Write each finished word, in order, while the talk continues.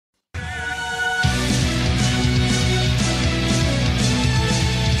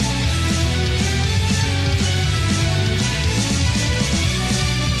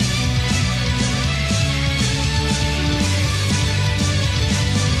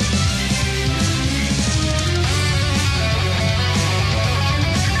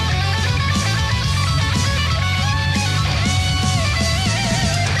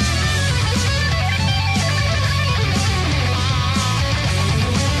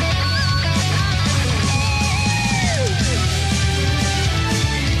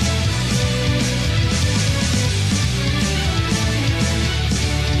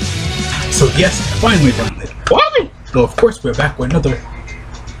yes, finally. What? So of course we're back with another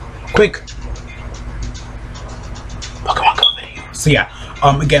quick Pokemon Go video. So yeah,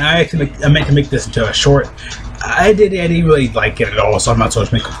 again, I meant to make this into a short. I didn't really like it at all, so I'm not supposed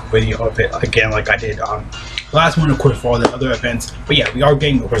to make a video of it again like I did last one, of course, for all the other events. But yeah, we are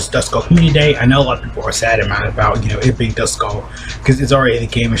getting, of course, Dusk Community Day. I know a lot of people are sad and mad about, you know, it being Dusk because it's already in the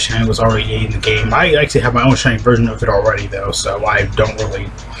game and Shiny was already in the game. I actually have my own Shiny version of it already though, so I don't really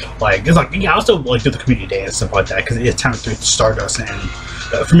like. It's like, yeah, I'll still like do the Community Day and stuff like that because it's time to Stardust, and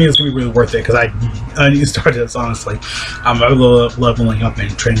for me it's gonna be really worth it because I need Stardust, honestly. I'm leveling up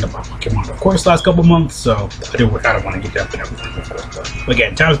and training up my Pokemon, of course, last couple months, so I do kind of want to get up and everything, of course. But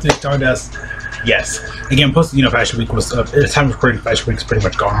again, time to Stardust. Yes. Again, plus, you know, Fashion Week was, at the time of recording, Fashion Week's pretty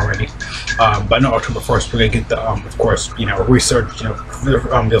much gone already. But I know October 1st, we're going to get the, of course, you know, research, you know,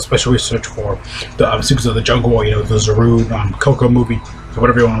 the special research for the Secrets of the Jungle, you know, the Zarude, Coco movie,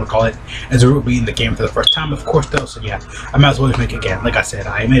 whatever you want to call it. And Zarude will be in the game for the first time, of course, though. So, yeah, I might as well make it again. Like I said,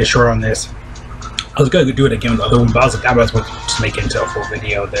 I made a short on this. I was going to do it again with the other one, but I was like, I might as well just make it into a full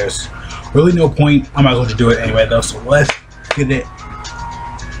video. There's really no point. I might as well just do it anyway, though. So, let's get it.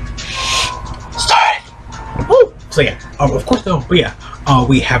 So yeah, of course though, but yeah,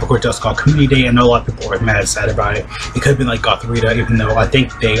 we have, of course, Dusk Community Day. I know a lot of people are mad and sad about it. It could have been like Gotharita, even though I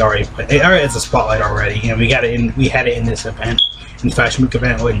think they already put it as a spotlight already, and we had it in this event, in the Fashion Week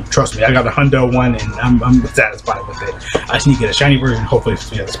event. And trust me, I got a Hundo one, and I'm satisfied with it. I just need to get a shiny version, hopefully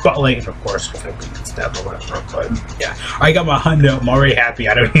for the spotlight, and of course, hopefully it's that or whatever. But yeah, I got my Hundo. I'm already happy.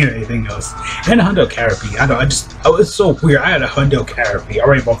 I don't need anything else. And a Hundo Caterpie. I know. It's so weird. I had a Hundo Caterpie. I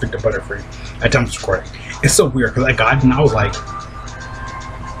already bought Victor Butterfree at time of recording. It's so weird because I got it and I was like,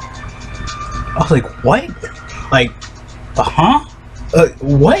 what? Like,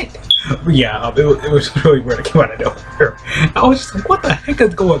 what? Yeah, it was really weird. It came out of nowhere. I was just like, what the heck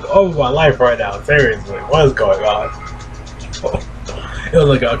is going on with my life right now? Seriously, what is going on? It was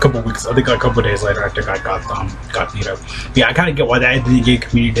like a couple weeks, I think a couple days later after I got beat up. Yeah, I kind of get why that didn't get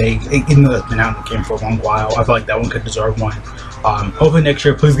Community Day, even though it's been out in the game for a long while. I feel like that one could deserve one. Hopefully next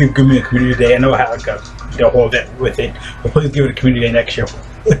year, please give me a Community Day. I know I had like a whole event with it, but please give it a Community Day next year.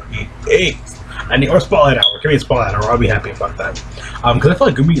 I need, or Spotlight Hour. Give me a Spotlight Hour. I'll be happy about that. Because I feel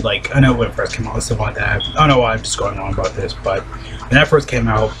like Gumi, like, I know when it first came out and stuff like that. I don't know why I'm just going on about this, but when that first came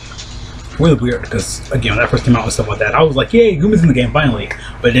out, really weird because again, when that first came out and stuff like that, I was like, yay, Gumi's in the game finally.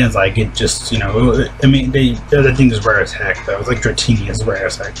 But then it's like, it just, you know, I mean, the thing is rare as heck though. It's like Dratini is rare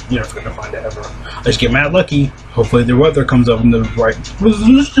as heck. You're never gonna find it ever. Let's get mad lucky. Hopefully the weather comes up in the right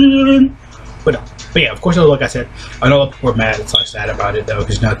position. But yeah, of course, like I said, I know a lot of people are mad and sad about it though,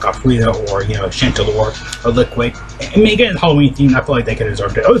 because you know, Gotharita or, you know, Chandelure or Liquid. I mean, again, it's Halloween themed. I feel like they could have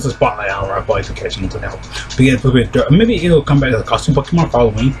deserved it. Oh, it's a Spotlight Hour. I feel like they're catching it now. But yeah, maybe it'll come back as a costume Pokemon for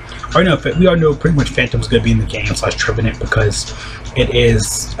Halloween. Or no, we already know pretty much Phantom's gonna be in the game / Trevenant because it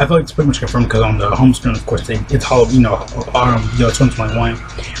is. I feel like it's pretty much confirmed because on the home screen, of course, it's Halloween, you know, 2021,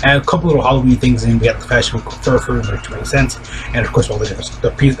 and a couple little Halloween things in. We got the Fashion Week Fur, which makes sense, and of course all the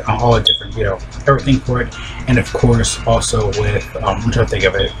different, all the different, you know, everything for it, and of course also with I'm trying to think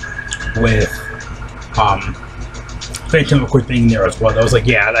of it with Phantom, of course, being there as well. I was like,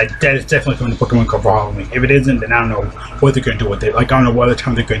 yeah, that is definitely coming to Pokemon Go for Halloween. If it isn't, then I don't know what they're going to do with it. Like, I don't know what other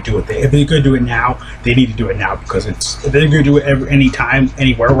time they're going to do with it. If they're going to do it now, they need to do it now because if they're going to do it any time,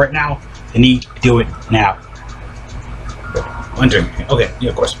 anywhere right now, they need to do it now. Okay,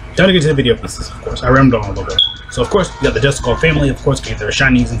 yeah, of course. Time to get to the video pieces, of course. I rambled on a little bit. So, of course, you got the Dusk family, of course, get their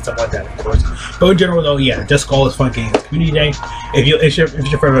shinies and stuff like that, of course. But in general, though, yeah, Dusk is fun game. It's Community Day. If your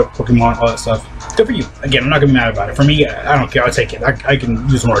favorite Pokemon, all that stuff, good for you. Again, I'm not gonna be mad about it. For me, I don't care. I'll take it. I can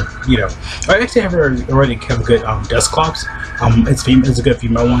use more, you know. I actually already have a good Dusclops. It's a good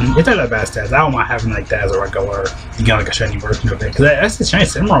female one. It's not that bad stats. I don't mind having like that as a regular, you get like a shiny version of it. Because that's the shiny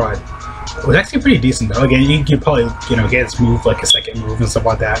Samurai. It was actually pretty decent though. Again, you can probably, you know, get its move like a second move and stuff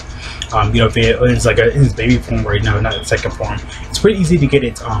like that. You know, if it's like in its baby form right now, not its second form, it's pretty easy to get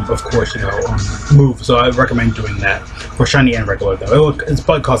its of course, you know, move. So I recommend doing that for shiny and regular though. It's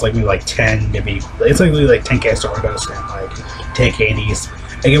probably costs like maybe like 10, maybe it's like 10k Stardust and like 10 candies.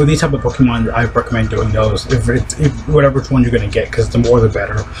 Again, with these type of Pokemon, I recommend doing those if whatever one you're gonna get, because the more the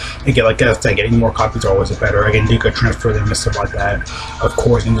better. Again, like I said, getting more copies are always better. Again, you could transfer them and stuff like that, of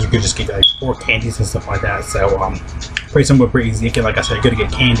course, and you could just get like 4 candies and stuff like that. So pretty simple, pretty easy. Again, like I said, you're gonna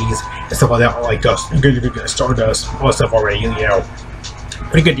get candies and stuff like that, or like dust. You're gonna get Stardust, all that stuff already. You know,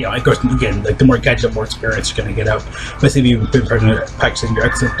 pretty good deal. Of course, again, like the more you catch, the more experience you're gonna get up. Especially if you've been practicing your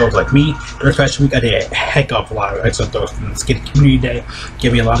excellent throws like me. During Fashion Week, I did a heck of a lot of excellent throws from the Skate Community Day.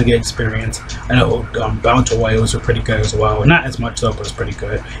 Gave me a lot of good experience. I know bounce aways were pretty good as well. Not as much though, but it's pretty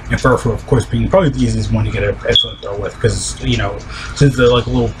good. And Furfur, of course, being probably the easiest one to get an excellent throw with, because you know, since they're like a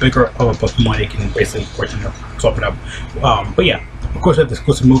little bigger of a Pokemon, you can basically, of course, you know, swap it up. But yeah. Of course, the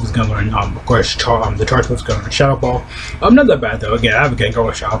exclusive move is going to learn, of course, the charge move is going to learn Shadow Ball. Not that bad, though. Again, I have a go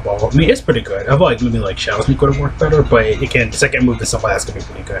with Shadow Ball. I mean, it's pretty good. I feel like maybe like Shadow Sneak would have worked better, but again, the second move and stuff like that's going to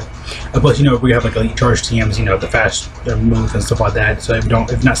be pretty good. Plus, you know, we have like elite charge TMs, you know, the fast moves and stuff like that. So if you're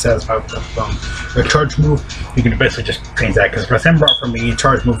not satisfied with your charge move, you can basically just change that. Because for Sembra, for me,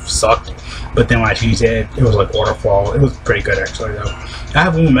 charge move sucked. But then when I changed it, it was like Waterfall. It was pretty good, actually, though. I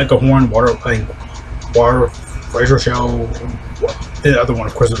have one Mega Horn, Water Razor Shell. The other one,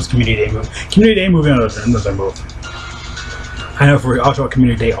 of course, was Community Day move. Community Day move and another move. I know for Ultra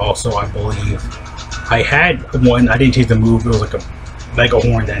Community Day also, I believe I had one. I didn't change the move. It was like a Mega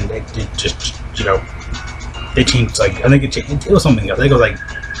Horn. Then they just, you know, they changed, like, I think it was something else. I think it was like,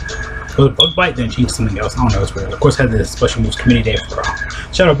 it was Bug Bite, then changed something else. I don't know. It's weird. Of course, I had the special moves Community Day for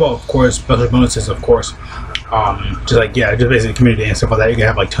Shadow Ball, of course. Special bonuses, of course. Just like, yeah, just basically community and stuff like that. You can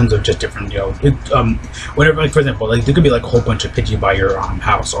have like tons of just different, you know, whatever. Like for example, like there could be like a whole bunch of Pidgey by your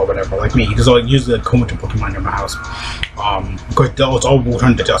house or whatever. Like me, because I usually like a whole bunch of Pokemon near my house. Of course, it's all will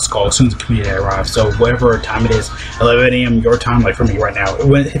turn to Dusk as soon as the community day arrives. So whatever time it is, 11 a.m. your time, like for me right now,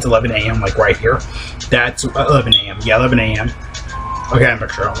 when it hits 11 a.m. like right here, that's 11 a.m. Yeah, 11 a.m. Okay, I'm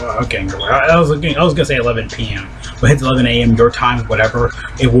not sure. Okay, I was gonna say 11 p.m. But it hits 11 a.m. your time, whatever,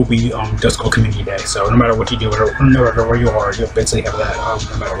 it will be Dusk Community Day. So no matter what you do, no matter where you are, you'll basically have that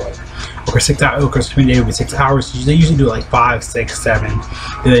no matter what. Of course, 6 hours. Of course, Community Day will be 6 hours. They usually do like 5, 6, 7,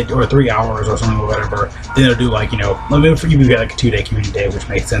 or 3 hours or something or whatever. Then they'll do like, you know, maybe for you we got like a 2-day Community Day, which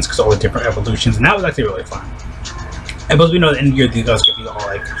makes sense because all the different evolutions, and that was actually really fun. And plus, we know at the end of the year, these guys can be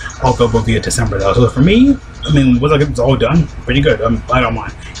all available via December, though. So for me, I mean, once it's all done, pretty good. I don't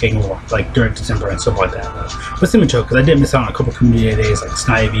mind getting more, like, during December and stuff like that. But Sim and Choke, because I did miss out on a couple community days, like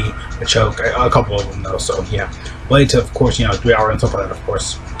Snivy, a Choke, a couple of them, though. So, yeah. Later, of course, you know, 3 hours and stuff like that, of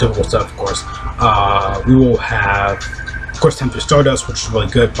course. Typical stuff, of course. We will have, of course, Time to Stardust, which is really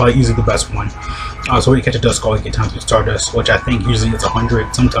good. Probably easily the best one. So when you catch a Dusk Call, you get Time to Stardust, which I think usually it's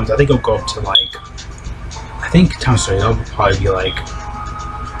 100. Sometimes I think it'll go up to, like, I think Time to Stardust will probably be, like,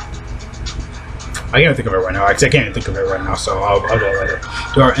 I can't think of it right now. Actually, I can't even think of it right now, so I'll do it later.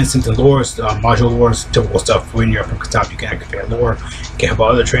 There are instants and lures, module lures, typical stuff. When you're from top, you can activate a lure. You can help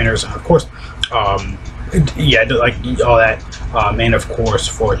out other trainers, and of course, yeah, like all that. And of course,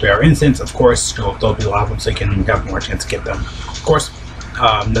 for their instants, of course, they'll be a lot of them, so you can have more chance to get them. Of course,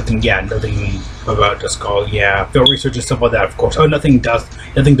 nothing about the skull. Yeah, field research and stuff like that. Of course, nothing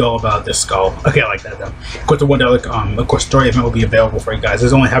dull about this skull. Okay, I like that though. Of course, the $1 of course story event will be available for you guys.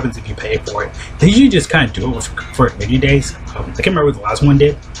 This only happens if you pay for it. They usually just kind of do it for community days. I can't remember what the last one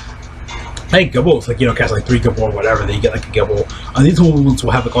did. I think Gibble, it's like, you know, catch like 3 Gibble or whatever, then you get like a Gibble. These ones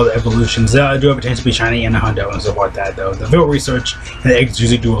will have like all the evolutions. They do have a chance to be shiny and a hundo and stuff like that though. The field research and the eggs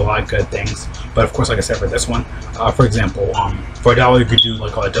usually do a lot of good things. But of course, like I said, for this one, for example, for $1 you could do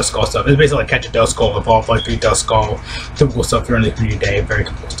like all the Dusk Skull stuff. It's basically like catch a Dusk Skull, evolve like 3 Dusk Skull, typical stuff during the community day, very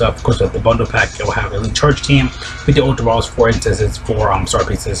typical stuff. Of course, with the bundle pack, you'll have elite charge team, 50 ultra balls, 4 instances, 4 star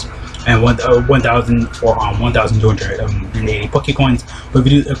pieces, and 1,000 for 1,280 Pokecoins. But we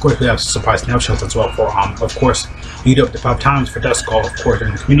do, of course, we have surprise snapshots as well for of course, you do up to 5 times for Dusk Skull, of course,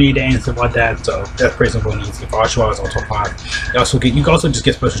 during the community day and stuff like that. So that's pretty simple and easy. For Ashwa, it's also 5. You can also just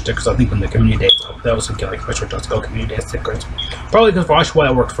get special stickers. I think when the community day is up, they also get like special Dusk Skull community day stickers. Probably because for Ashwa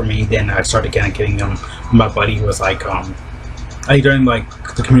that worked for me. Then I started kind of getting them. My buddy was like, during like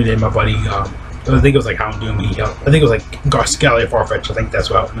the community day, my buddy, I think it was like Houndoom. I think it was like Garskalia Farfetch. I think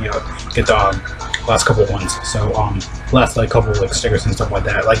that's what helped me get the last couple ones. So last like couple like stickers and stuff like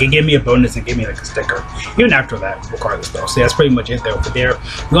that. Like it gave me a bonus and gave me like a sticker. Even after that, regardless though. So yeah, that's pretty much it though. For there,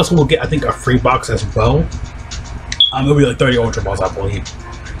 we also will get I think a free box as well. It'll be like 30 Ultra Balls, I believe.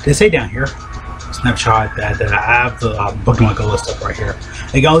 They say down here. Snapshot that I have the Pokemon Go list up right here.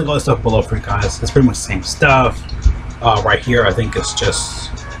 I got all the stuff below for you guys. It's pretty much the same stuff. Right here, I think it's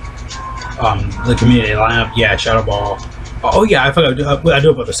just the community lineup. Yeah, Shadow Ball. Oh yeah, I forgot. I do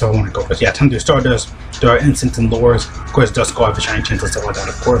about the stuff I want to go first. Yeah, Time to Stardust. There are instants and lures. Of course, Dusk Skull have a shiny chance and stuff like that.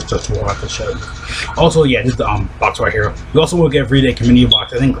 Of course, just to have to show you. Also, yeah, this is the box right here. We also will get everyday community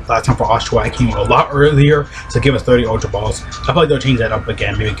box. I think last time for Oshawott, I came a lot earlier to give us 30 Ultra Balls. I probably they'll change that up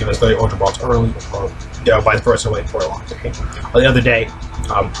again. Maybe give us 30 Ultra Balls early, or vice versa. Wait for it long. Okay. Well, the other day,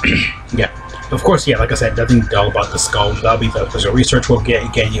 yeah. Of course, yeah, like I said, nothing dull about the skull. That'll be the special research we'll get.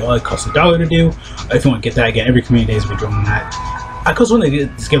 Again, it only costs $1 to do. If you want to get that, again, every community days we're doing that. Of course, when they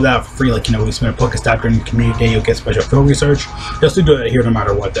just give that out for free, like, you know, we spend a Pokestop during the community day, you'll get special field research. They'll still do it here no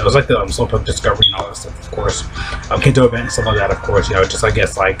matter what, though. It's like the Slowpoke Discovery and all that stuff, of course. Kanto event and stuff like that, of course, you know, just, I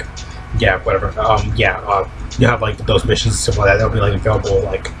guess, like, yeah, whatever. You have, like, those missions and stuff like that. They'll be, like, available,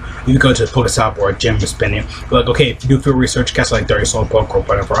 like, you go to a Pokestop or a gym and spin it. But, like, okay, if you do field research, catch, like, 30 Slowpoke or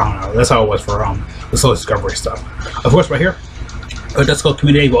whatever, I don't know. That's how it was for, the Slow Discovery stuff. Of course, right here, Dusk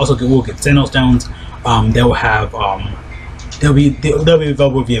community, we'll get Sinnoh Stones. They will have, they'll be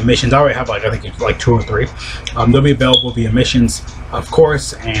available via missions. I already have, like, I think it's like 2 or 3. They'll be available via missions, of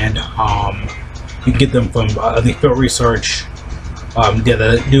course, and you can get them from I think field research. Yeah,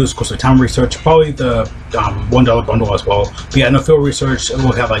 the news, of course, the time research, probably the $1 bundle as well. But yeah, no field research.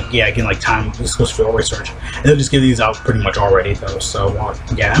 We'll have, like, yeah, again, like time exclusive field research, and they'll just give these out pretty much already though. So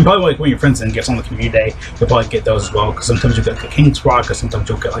yeah, and probably like when your friends and gets on the community day, you'll probably get those as well. Because sometimes you get like a King's Rock, or sometimes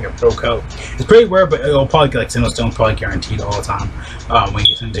you'll get like a Pro Coat. It's pretty rare, but it'll probably get like Sinnoh Stone, probably guaranteed all the time when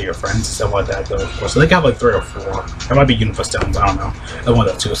you send it to your friends and stuff like that. Though, of course, so they have like 3 or 4. There might be Unifa Stones. I don't know. One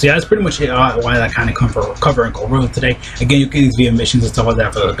of those 2. So yeah, that's pretty much it. Why I kind of cover and go over today. Again, you get these via missions and stuff like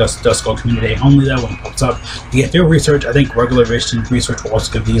that for the Dusk community day only. That one pops up. You get field research. I think regular research will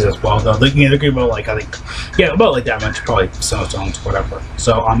also give these as well. Though they're giving about like, I think, yeah, about like that much, probably Sinnoh Stones, whatever.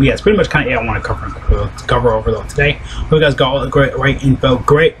 So yeah, it's pretty much kind of I want to cover over though today. Hope you guys got all the great right info,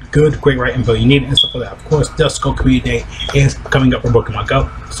 great right info you need and stuff like that. Of course, Dusk community day is coming up for Pokemon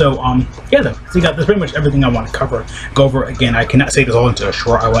Go. So yeah, though. So you got that's pretty much everything I want to go over. Again, I cannot say this all into a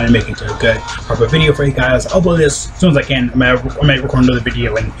short. I want to make it into a good proper video for you guys. I'll upload this as soon as I can. I might record another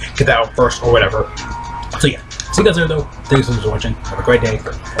video and get that out first or whatever. So yeah, see you guys there though. Thank you so much for watching. Have a great day.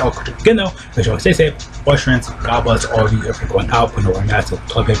 Again though, make sure you stay safe, wash your hands. God bless all of you if you're going out, put no wearing masks,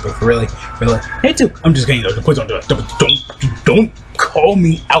 toilet paper for really. Hey too. I'm just kidding though. Please don't do it. Don't call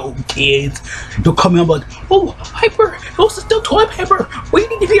me out, kids. Don't call me out like, oh, Hyper, those are still toilet paper. We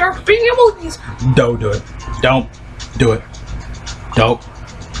need to be our families. Don't do it. Don't do it. Don't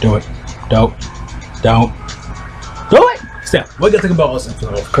do it. Don't do it. So, what do you guys think about all this info?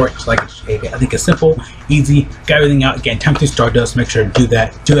 Of course, like, I think it's simple, easy, got everything out. Again, time to start Dust. Make sure to do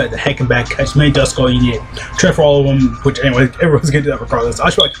that the heck and back. Catch many Dusk all you need. Try for all of them, which anyway, everyone's gonna do that regardless.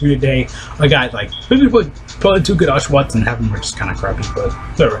 Oshawott community day, I got like maybe put probably 2 good Oshawotts and have them are just kind of crappy, but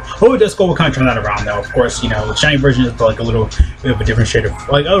whatever. Over Dusk, we'll kind of turn that around though. Of course, you know, the shiny version is like a little bit of a different shade of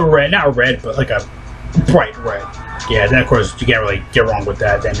like a red, not red, but like a bright red. Yeah, then of course you can't really get wrong with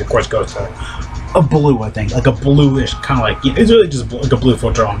that. Then of course goes to a blue, I think, like a bluish kind of like, it's really just like a blue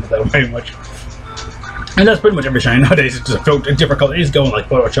filter on it, though, very much. And that's pretty much every shiny nowadays. It's just a different color. You just go in like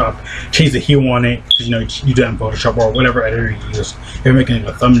Photoshop, change the hue on it, because you know you do that in Photoshop or whatever editor you use. If you're making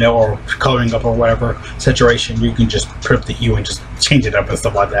a thumbnail or coloring up or whatever saturation, you can just put up the hue and just change it up and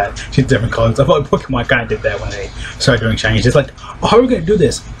stuff like that. Change different colors. I feel like Pokemon kind of did that when they started doing shinies. It's like, oh, how are we gonna do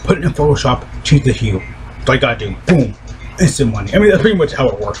this? Put it in Photoshop, change the hue. Like I do, boom. Instant money. I mean, that's pretty much how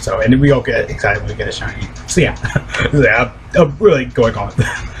it works, though, and we all get excited when we get a shiny. So yeah, I'm really going on.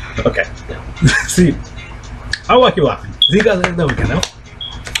 Okay, see, I like you laughing. See you guys later, though.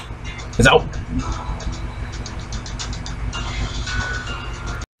 It's out.